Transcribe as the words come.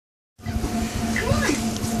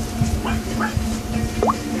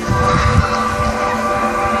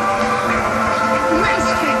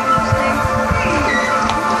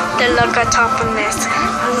walk atop on this.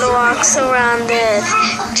 Walks around it,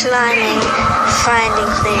 climbing,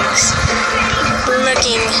 finding things,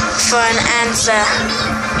 looking for an answer,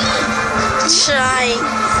 trying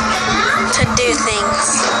to do things,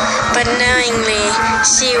 but knowingly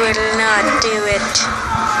she will not do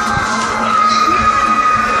it.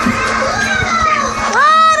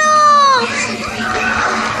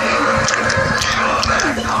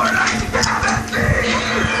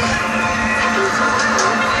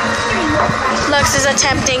 Lux is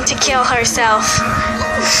attempting to kill herself.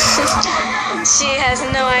 She has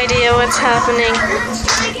no idea what's happening.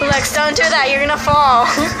 Lux, don't do that. You're gonna fall.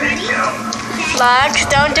 Lux,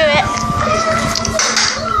 don't do it.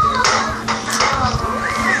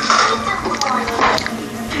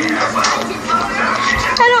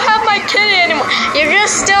 I don't have my kitty anymore. You're gonna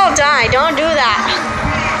still die. Don't do that.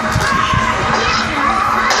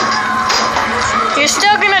 You're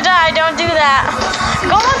still gonna die. Don't do that.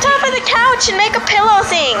 Go on top of the couch and make a pillow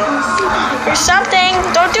thing or something.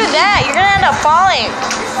 Don't do that. You're gonna end up falling.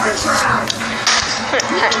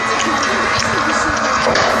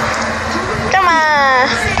 Come on.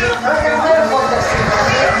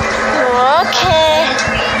 Okay.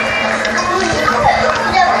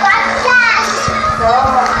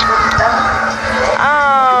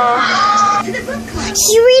 Oh.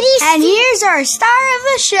 And here's our star of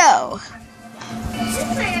the show.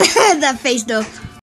 That face though.